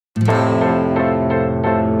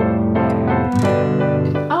Oh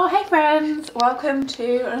hey friends, welcome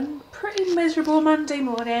to a pretty miserable Monday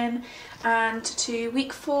morning and to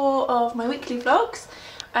week 4 of my weekly vlogs.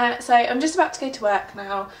 So I'm just about to go to work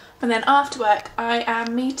now, and then after work I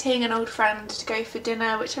am meeting an old friend to go for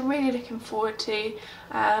dinner, which I'm really looking forward to.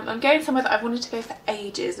 I'm going somewhere that I've wanted to go for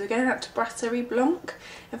ages. We're going out to Bristol.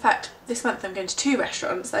 In fact, this month I'm going to 2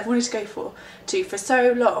 restaurants that I've wanted to go for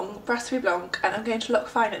so long, Bristol, and I'm going to Loch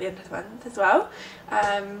Fyne at the end of the month as well.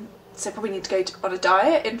 So probably need to go on a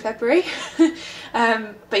diet in February.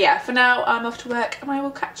 But yeah, for now I'm off to work and I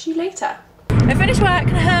will catch you later. I finished work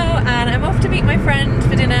now and I'm off to meet my friend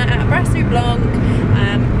for dinner at Brasserie Blanc.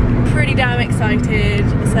 I'm pretty damn excited,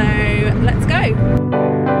 so let's go.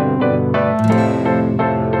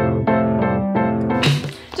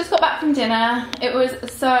 Just got back from dinner. It was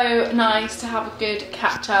so nice to have a good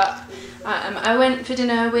catch up. I went for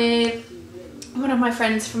dinner with one of my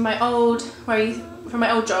friends from my old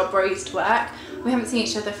job where I used to work. We haven't seen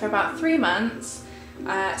each other for about 3 months.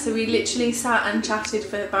 So we literally sat and chatted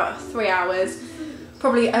for about 3 hours,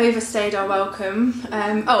 probably overstayed our welcome.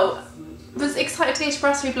 Was excited to go to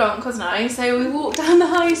Brasserie Blanc, wasn't I? So we walked down the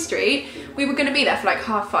high street. We were going to be there for like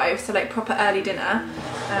 5:30, so like proper early dinner.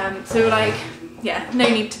 So we were like, yeah, no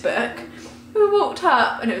need to book. We walked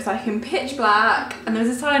up and it was like in pitch black, and there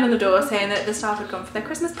was a sign on the door saying that the staff had gone for their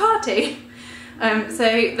Christmas party. So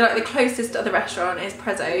like the closest other restaurant is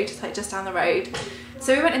Prezzo, just down the road.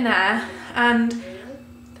 So we went in there, and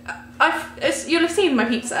you'll have seen my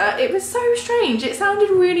pizza. It was so strange. It sounded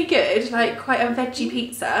really good, like quite a veggie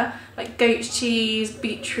pizza, like goat cheese,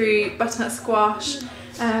 beetroot, butternut squash,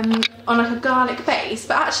 on like a garlic base.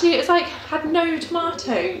 But actually, it was like had no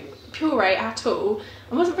tomato puree at all,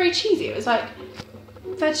 and wasn't very cheesy. It was like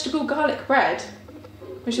vegetable garlic bread,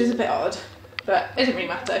 which is a bit odd. But it didn't really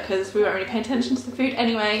matter because we weren't really paying attention to the food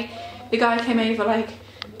anyway. The guy came over like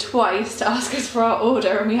twice to ask us for our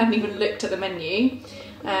order, and we hadn't even looked at the menu.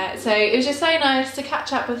 So it was just so nice to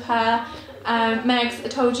catch up with her. Megs, I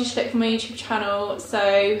told you to look for my YouTube channel,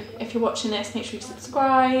 so if you're watching this, make sure you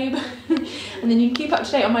subscribe and then you can keep up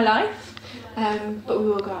to date on my life. But we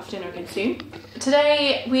will go out for dinner again soon.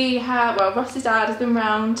 Today we have, well, Ross's dad has been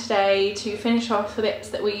round today to finish off the bits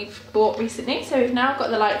that we've bought recently. So we've now got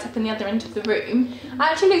the lights up in the other end of the room. It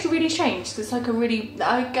actually looks really strange because it's like a really,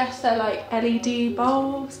 I guess they're like LED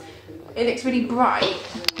bulbs. It looks really bright,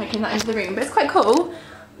 like in that end of the room, but it's quite cool.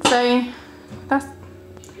 So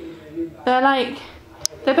they're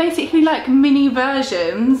basically like mini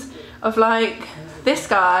versions of like this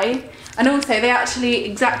guy. And also they actually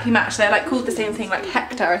exactly match. They're like called the same thing, like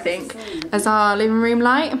Hector I think, as our living room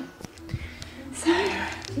light. So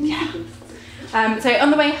yeah. So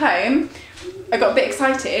on the way home I got a bit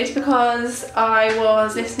excited because I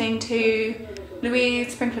was listening to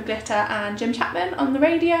Louise, Sprinkler Glitter and Jim Chapman on the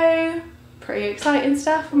radio. Pretty exciting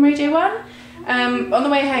stuff on Radio 1. On the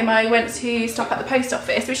way home I went to stop at the post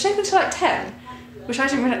office, which is open until like 10, which I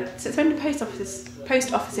didn't realise. So it's when the post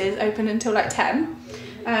offices open until like 10.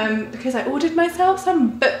 Because I ordered myself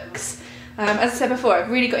some books. As I said before,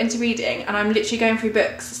 I've really got into reading and I'm literally going through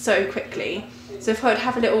books so quickly. So I thought I'd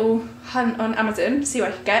have a little hunt on Amazon to see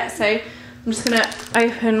what I could get. So I'm just gonna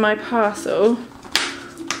open my parcel.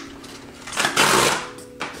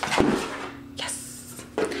 Yes!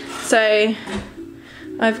 So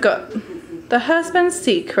I've got The Husband's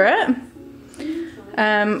Secret.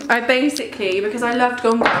 I basically, because I loved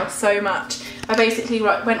Gone Girl so much, I basically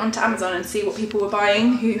went onto Amazon and see what people were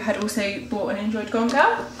buying who had also bought and enjoyed Gone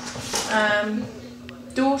Girl.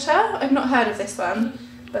 Daughter, I've not heard of this one,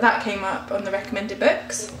 but that came up on the recommended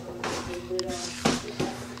books.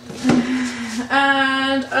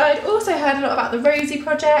 And I'd also heard a lot about the Rosie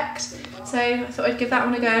Project, so I thought I'd give that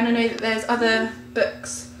one a go, and I know that there's other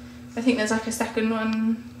books. I think there's like a second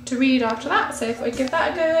one to read after that, so I thought I'd give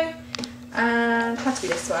that a go. And it had to be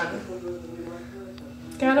this one.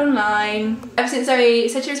 Girl Online. Ever since Zoe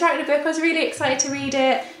said she was writing a book, I was really excited to read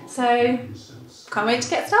it, so can't wait to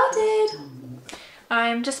get started.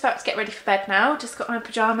 I'm just about to get ready for bed now, just got my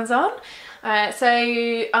pyjamas on.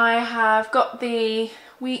 So I have got the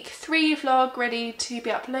week 3 vlog ready to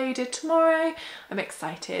be uploaded tomorrow. I'm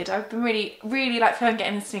excited. I've been really like feeling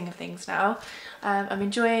getting the swing of things now. I'm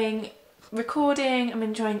enjoying recording, I'm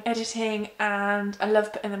enjoying editing, and I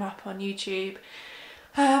love putting them up on YouTube.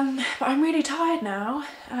 But I'm really tired now.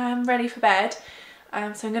 I'm ready for bed.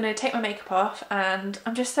 So I'm going to take my makeup off, and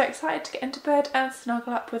I'm just so excited to get into bed and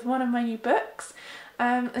snuggle up with one of my new books.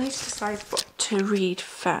 I need to decide what to read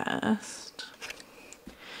first.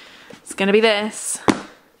 It's going to be this.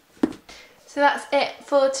 So that's it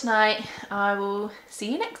for tonight. I will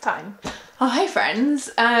see you next time. Oh, hey friends.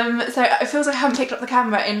 So it feels like I haven't picked up the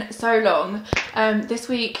camera in so long. This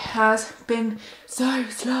week has been so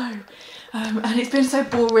slow and it's been so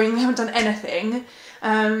boring. We haven't done anything.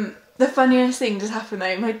 The funniest thing just happened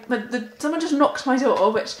though. Someone just knocked my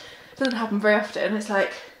door, which doesn't happen very often. It's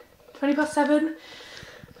like 7:20.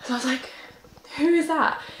 So I was like, who is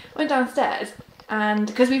that? Went downstairs, and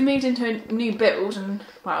because we've moved into a new build and,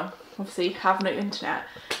 well, obviously have no internet,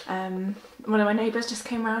 one of my neighbours just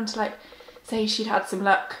came round to like say she'd had some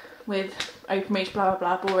luck with Openreach, blah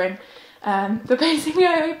blah blah, boring. But basically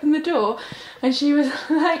I opened the door and she was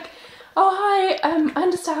like, oh hi, I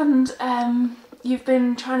understand you've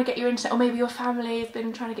been trying to get your internet, or maybe your family has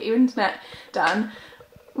been trying to get your internet done,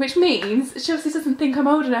 which means she obviously doesn't think I'm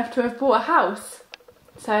old enough to have bought a house.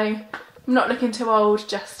 So I'm not looking too old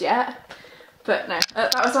just yet, but no,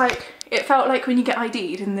 that was like, it felt like when you get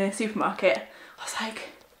ID'd in the supermarket. I was like,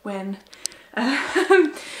 when?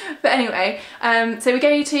 But anyway, so we're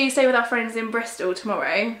going to stay with our friends in Bristol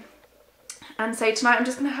tomorrow, and so tonight I'm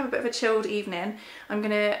just going to have a bit of a chilled evening. I'm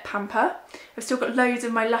going to pamper. I've still got loads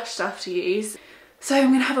of my Lush stuff to use, so I'm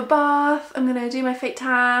going to have a bath, I'm going to do my fake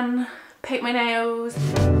tan, paint my nails.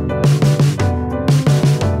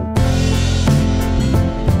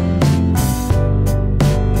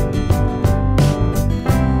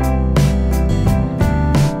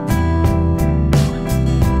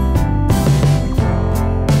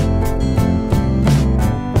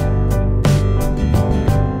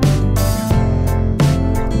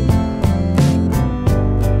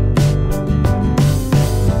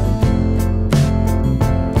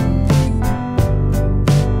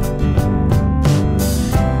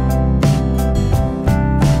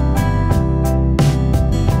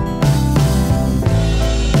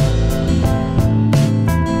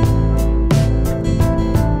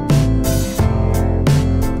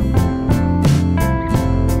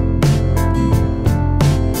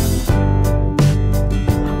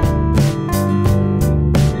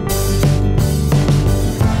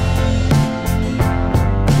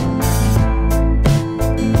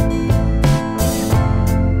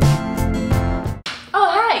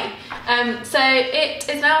 So it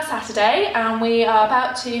is now Saturday and we are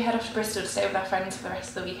about to head off to Bristol to stay with our friends for the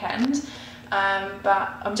rest of the weekend.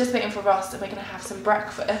 But I'm just waiting for Ross and we're going to have some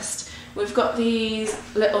breakfast. We've got these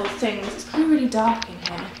little things. It's probably really dark in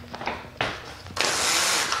here.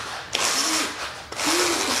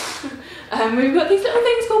 We've got these little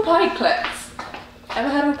things called pie clips. Ever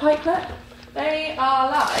heard of a pie clip? They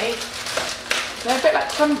are like, they're a bit like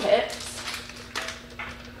crumpets,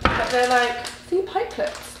 but they're like, see, pie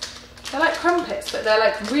clips. They're like crumpets, but they're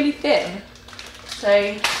like really thin. So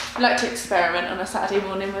I like to experiment on a Saturday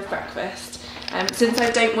morning with breakfast. Since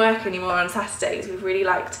I don't work anymore on Saturdays, we've really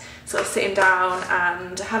liked sort of sitting down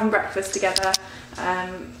and having breakfast together,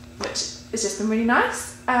 which has just been really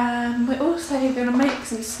nice. We're also going to make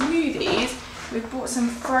some smoothies. We've bought some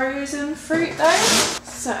frozen fruit though.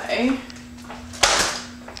 So I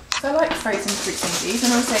like frozen fruit smoothies,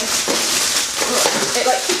 and also it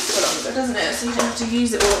like keeps for longer, doesn't it? So you don't have to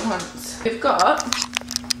use it all at once. We've got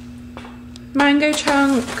mango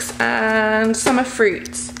chunks and summer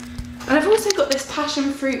fruits. And I've also got this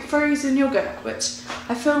passion fruit frozen yogurt, which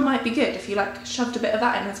I feel might be good if you like shoved a bit of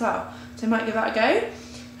that in as well. So I might give that a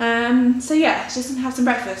go. So yeah, just gonna have some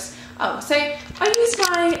breakfast. Oh, so I used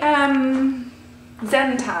my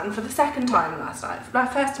Zen Tan for the second time last night. The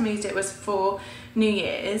first time I used it was for New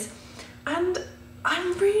Year's, and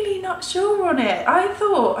I'm really not sure on it. I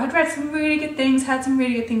thought I'd read some really good things, heard some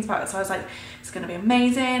really good things about it, so I was like, it's gonna be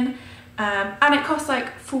amazing. And it costs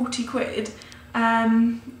like 40 quid.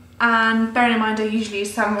 And bearing in mind I usually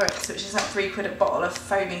use Sunworks, which is like 3 quid a bottle of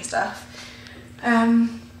foamy stuff.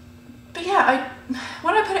 But yeah,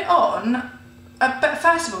 when I put it on, but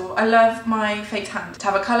first of all, I love my fake tan to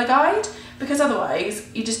have a colour guide, because otherwise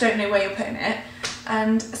you just don't know where you're putting it.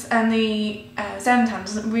 And the Zen Tan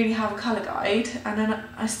doesn't really have a colour guide, and then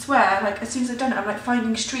I swear, like as soon as I've done it, I'm like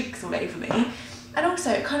finding streaks all over me. And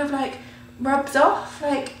also it kind of like rubs off,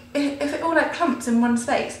 like if it all like clumps in one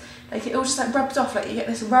space, like it all just like rubs off, like you get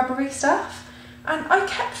this rubbery stuff. And I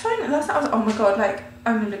kept finding it last night. I was like, oh my god, like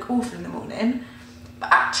I'm gonna look awful in the morning.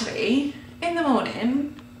 But actually, in the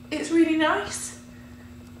morning, it's really nice.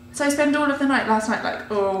 So I spent all of the night last night like,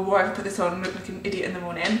 oh, why have I put this on and look like an idiot in the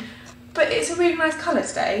morning? But it's a really nice colour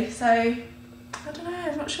today, so I don't know,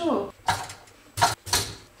 I'm not sure.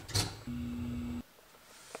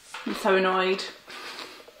 I'm so annoyed.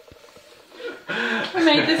 I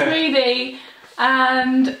made this smoothie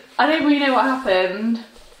and I don't really know what happened.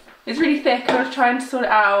 It's really thick and I was trying to sort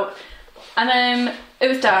it out, and then it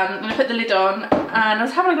was done and I put the lid on and I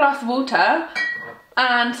was having a glass of water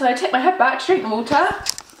And so I take my head back to drink the water.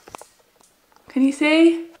 Can you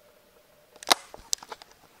see?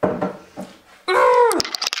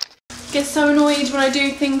 Get so annoyed when I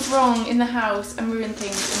do things wrong in the house and ruin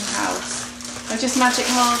things in the house. I just magic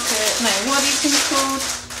marker, no, what are these things called?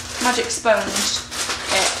 Magic sponge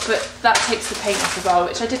it, but that takes the paint off as well,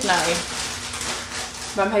 which I did know.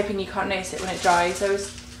 But I'm hoping you can't notice it when it dries.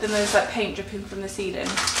 Then there's like paint dripping from the ceiling.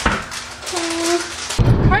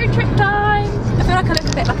 Road trip time! I feel like I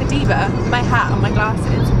look a bit like a diva with my hat and my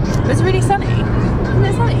glasses. But it's really sunny. Isn't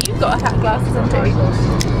it sunny? You've got a hat and glasses on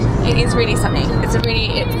too. It is really sunny. It's the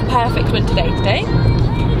perfect winter day today.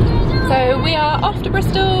 So we are off to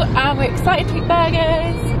Bristol and we're excited to eat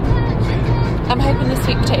burgers. I'm hoping the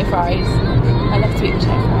sweet potato fries. I love sweet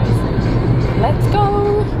potato fries. Let's go!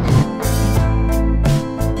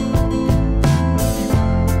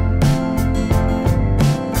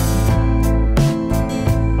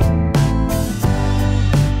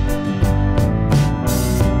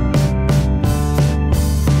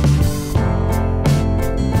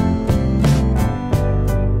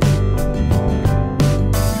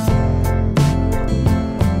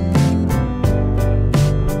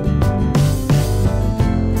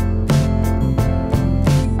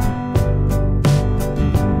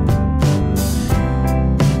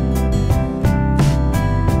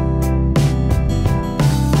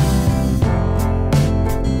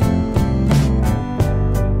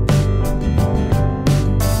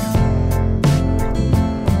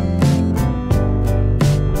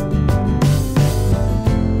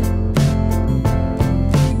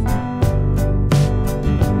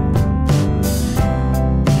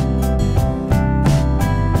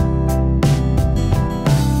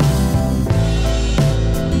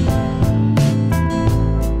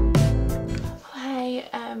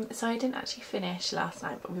 So I didn't actually finish last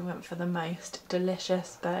night, but we went for the most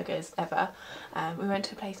delicious burgers ever. We went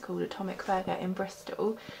to a place called Atomic Burger in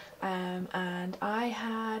Bristol, and I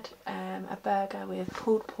had a burger with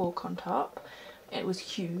pulled pork on top. It was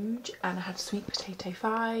huge, and I had sweet potato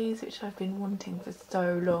fries, which I've been wanting for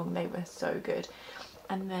so long. They were so good.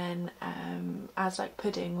 And then as like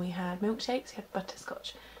pudding, we had milkshakes. We had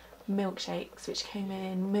butterscotch milkshakes, which came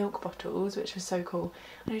in milk bottles, which was so cool.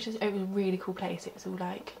 And it was a really cool place. It was all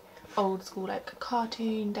like old school, like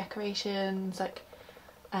cartoon decorations, like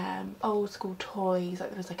old school toys.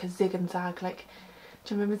 Like there was like a Zig and Zag, like,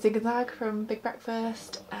 do you remember Zig and Zag from Big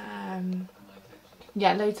Breakfast?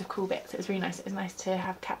 Yeah, loads of cool bits. It was really nice. It was nice to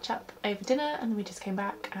have catch up over dinner, and then we just came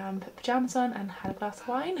back and put pyjamas on and had a glass of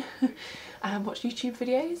wine and watched YouTube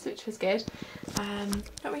videos, which was good.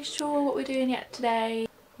 Not really sure what we're doing yet today.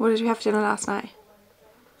 What did you have for dinner last night?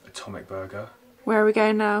 Atomic Burger. Where are we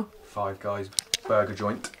going now? Five Guys burger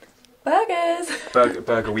joint. Burgers!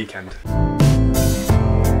 Burger weekend.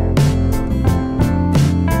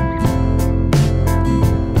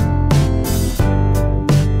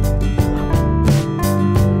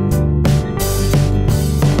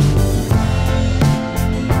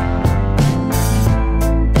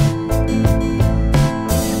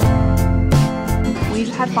 We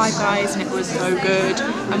had Five Guys and it was so good.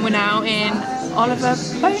 And we're now in Oliver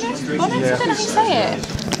Bonas? Yeah. I don't know how you say it.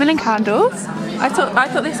 Smelling candles. I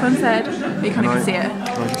thought this one said, but you can't even see it. Can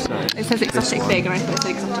I just say? It says exotic pig and I thought it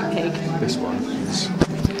said exotic pig. This one is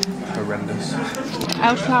horrendous.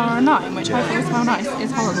 Elderflower and lime, which I think smell nice,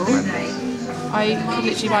 is horrible. I could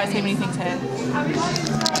literally buy so many things here.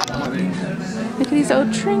 Look at these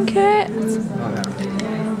little trinkets.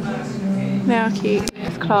 They are cute.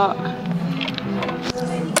 It's Clark.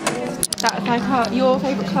 That's like your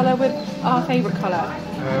favourite colour with our favourite colour.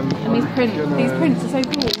 And these prints are so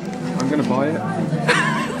cool. I'm going to buy it.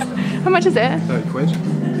 How much is it? 30 quid.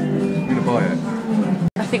 I'm going to buy it.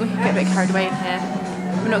 I think we can get a bit carried away in here.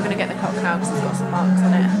 We're not going to get the clock now because it's got some marks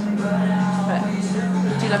on it. But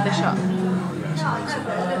do you love this shop? Yeah, it's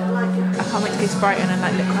amazing. I can't wait to go to Brighton and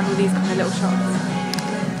like look around all these kind of little shops.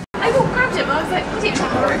 I grabbed him, I was like, what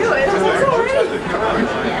are you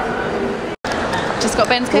doing? Just got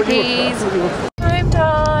Ben's cookies. Home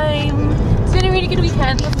time. It's been a really good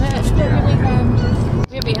weekend, hasn't it? It's been a good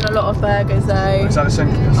weekend. We've eaten a lot of burgers though. Is that the same?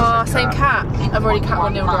 Oh, same cat. I've already cat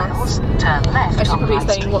 1-0 lost. I should probably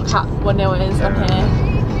explain what cat 1-0 is on here.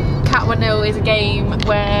 Cat 1-0 is a game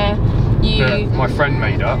where you... my friend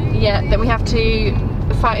made up. Yeah, that we have to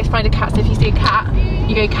find a cat. So if you see a cat,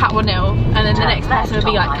 you go cat 1-0, and then the next person would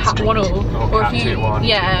be like cat 1-all. Or if you, 2-1.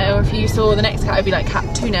 Yeah, or if you saw the next cat, it would be like cat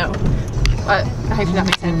 2-0. Hopefully that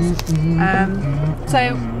makes sense.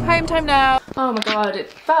 So home time now. Oh my god,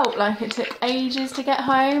 it felt like it took ages to get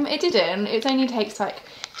home. It didn't. It only takes like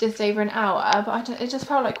just over an hour, but it just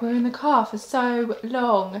felt like we were in the car for so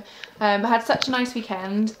long. I had such a nice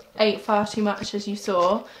weekend, ate far too much as you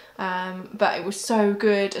saw, but it was so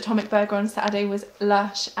good. Atomic Burger on Saturday was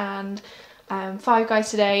lush, and Five Guys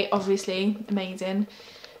today, obviously amazing.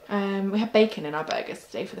 We had bacon in our burgers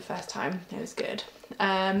today for the first time. It was good.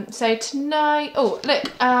 So tonight, oh look,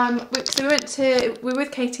 so we were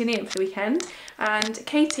with Katie and Ian for the weekend, and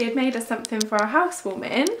Katie had made us something for our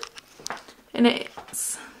housewarming, and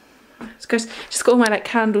it's just got all my like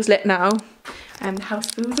candles lit now, and the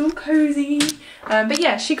house feels all cozy. But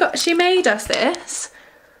yeah, she made us this.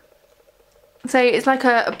 So it's like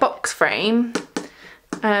a box frame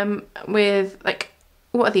with like,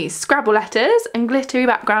 what are these, Scrabble letters and glittery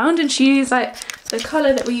background, and she used like the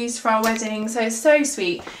colour that we used for our wedding, so it's so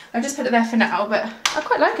sweet. I've just put it there for now, but I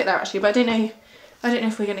quite like it there actually, but I don't know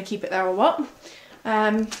if we're going to keep it there or what.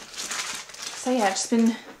 So yeah, I've just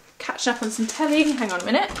been catching up on some telly. Hang on a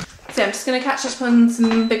minute. So I'm just going to catch up on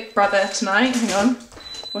some Big Brother tonight. Hang on,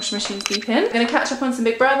 washing machine's beeping. I'm going to catch up on some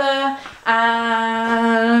Big Brother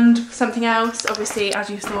and something else. Obviously, as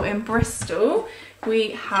you saw in Bristol,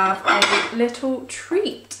 we have a little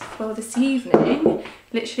treat for this evening.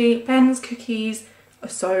 Literally, Ben's cookies are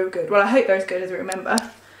so good. Well, I hope they're as good as we remember.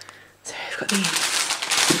 So we've got these.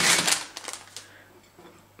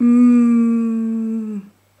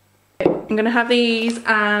 I'm gonna have these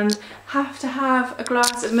and have to have a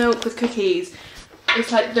glass of milk with cookies.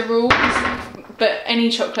 It's like the rules, but any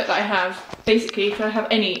chocolate that I have, basically if I have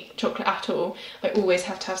any chocolate at all, I always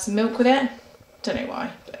have to have some milk with it. Don't know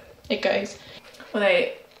why, but it goes. Although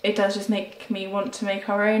it does just make me want to make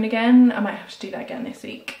our own again. I might have to do that again this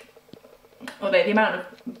week. Although the amount of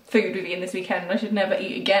food we've eaten this weekend, I should never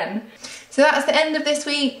eat again. So that's the end of this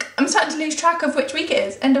week. I'm starting to lose track of which week it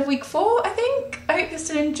is. End of week 4, I think. I hope you're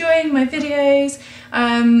still enjoying my videos.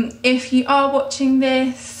 If you are watching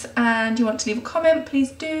this and you want to leave a comment,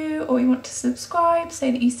 please do. Or you want to subscribe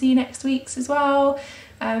so that you see next week's as well,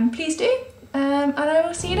 please do. And I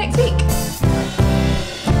will see you next week.